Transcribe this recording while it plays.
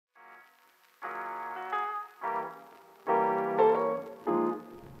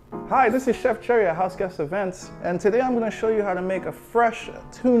Hi, this is Chef Cherry at House Guest Events, and today I'm going to show you how to make a fresh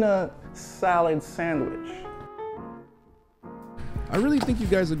tuna salad sandwich. I really think you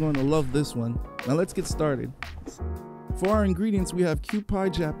guys are going to love this one. Now let's get started. For our ingredients, we have cube pie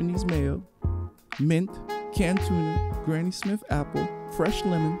Japanese mayo, mint, canned tuna, Granny Smith apple, fresh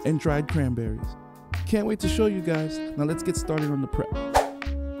lemon, and dried cranberries. Can't wait to show you guys. Now let's get started on the prep.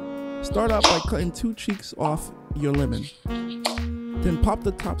 Start out by cutting 2 cheeks off your lemon. Then pop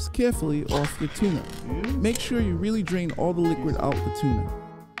the tops carefully off your tuna. Make sure you really drain all the liquid out the tuna.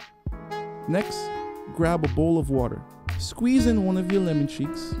 Next, grab a bowl of water. Squeeze in one of your lemon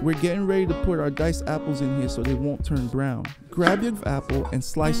cheeks. We're getting ready to put our diced apples in here so they won't turn brown. Grab your apple and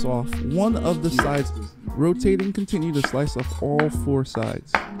slice off one of the sides. Rotate and continue to slice off all 4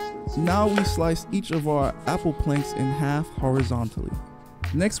 sides. Now we slice each of our apple planks in half horizontally.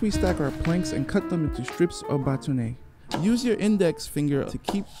 Next, we stack our planks and cut them into strips or bâtonnets. Use your index finger to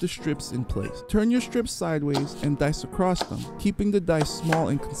keep the strips in place. Turn your strips sideways and dice across them, keeping the dice small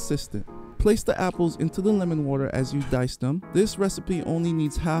and consistent. Place the apples into the lemon water as you dice them. This recipe only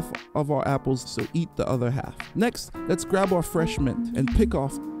needs half of our apples, so eat the other half. Next, let's grab our fresh mint and pick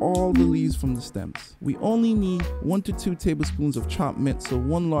off all the leaves from the stems. We only need 1 to 2 tablespoons of chopped mint, so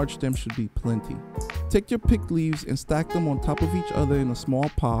 1 large stem should be plenty. Take your picked leaves and stack them on top of each other in a small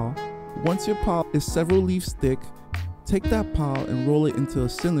pile. Once your pile is several leaves thick, take that pile and roll it into a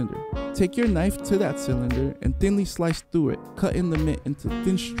cylinder. Take your knife to that cylinder and thinly slice through it, cutting the mint into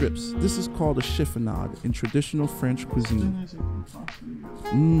thin strips. This is called a chiffonade in traditional French cuisine.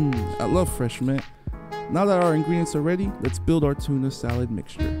 I love fresh mint. Now that our ingredients are ready, let's build our tuna salad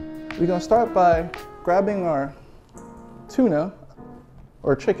mixture. We're going to start by grabbing our tuna,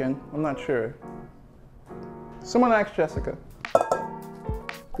 or chicken, I'm not sure. Someone ask Jessica.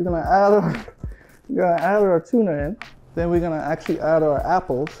 We're going to add our tuna in. Then we're gonna actually add our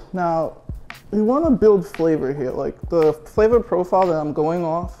apples. Now, we wanna build flavor here. Like the flavor profile that I'm going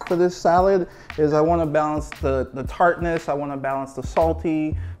off for this salad is I wanna balance the tartness, I wanna balance the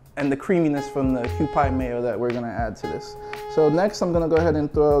salty, and the creaminess from the cube pie mayo that we're gonna add to this. So next I'm gonna go ahead and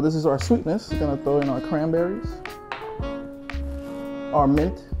throw, this is our sweetness. We're gonna throw in our cranberries, our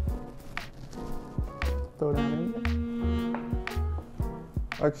mint, throw that in there.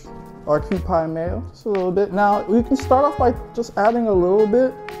 Our cube pie mayo, just a little bit. Now, we can start off by just adding a little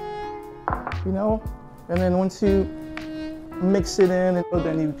bit, you know, and then once you mix it in,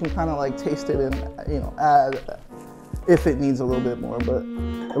 then you can kind of like taste it and, you know, add if it needs a little bit more. But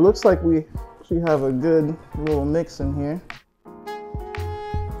it looks like we actually have a good little mix in here.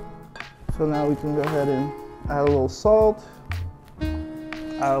 So now we can go ahead and add a little salt,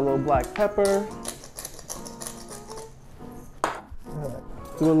 add a little black pepper.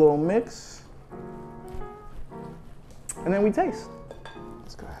 Do a little mix, and then we taste.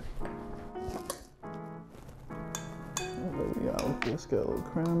 Let's go ahead. There we go. Let's get a little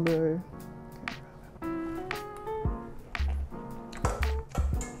cranberry.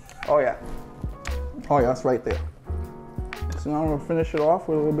 Oh yeah. Oh yeah, it's right there. So now I'm gonna finish it off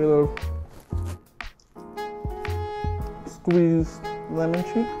with a little bit of squeezed lemon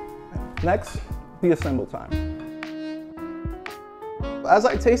cheek. Next, the assemble time. As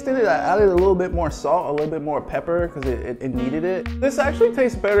I tasted it, I added a little bit more salt, a little bit more pepper because it needed it. This actually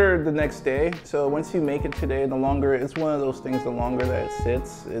tastes better the next day. So once you make it today, the longer, it's one of those things, the longer that it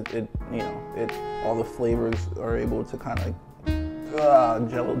sits, all the flavors are able to kind of like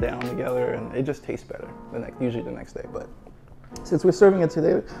gel down together, and it just tastes better usually the next day. But since we're serving it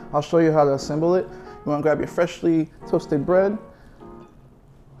today, I'll show you how to assemble it. You want to grab your freshly toasted bread,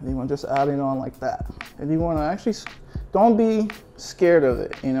 and you want to just add it on like that. And you want to actually, don't be scared of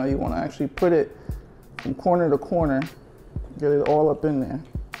it, you know, you want to actually put it from corner to corner, get it all up in there.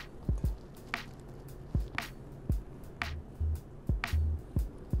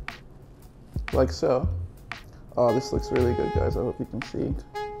 Like so. Oh, this looks really good, guys. I hope you can see.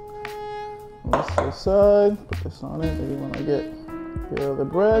 On this side, put this on it, and you want to get your other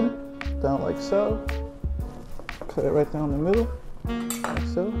bread down like so. Cut it right down the middle, like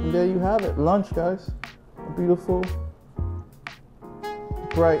so. And there you have it, lunch, guys. A beautiful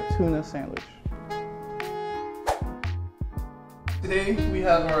bright tuna sandwich. Today we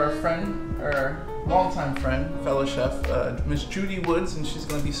have our friend, our longtime friend, fellow chef, Miss Judy Woods, and she's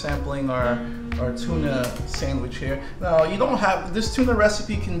going to be sampling our tuna sandwich here. Now, you don't have, this tuna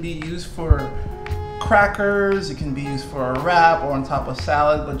recipe can be used for crackers, it can be used for a wrap or on top of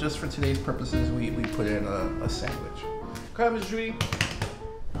salad, but just for today's purposes, we put it in a sandwich. Go ahead, Miss Judy.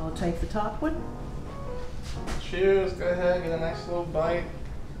 I'll take the top one. Cheers, go ahead, get a nice little bite.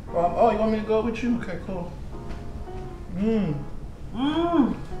 Oh, you want me to go with you? Okay, cool. Mmm.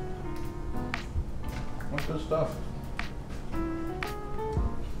 That's good stuff.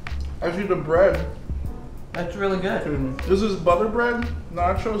 Actually, the bread. That's really good. This is butter bread. No,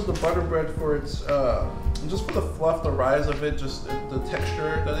 I chose the butter bread for its, just for the fluff, the rise of it, just the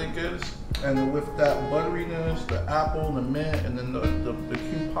texture that it gives. And with that butteriness, the apple, the mint, and then the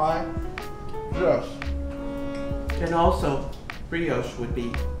cube pie. Yes. And also, brioche would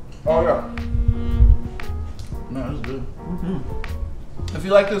be. Oh yeah. No, it's good. If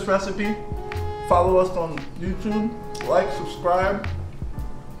you like this recipe, follow us on YouTube, like, subscribe.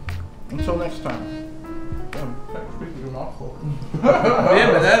 Until next time. Damn, that's freaking your mouthful.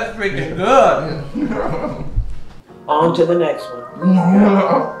 Yeah, but that's freaking good. On to the next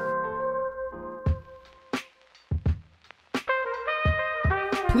one.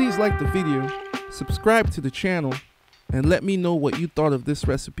 Please like the video, subscribe to the channel, and let me know what you thought of this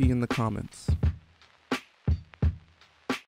recipe in the comments.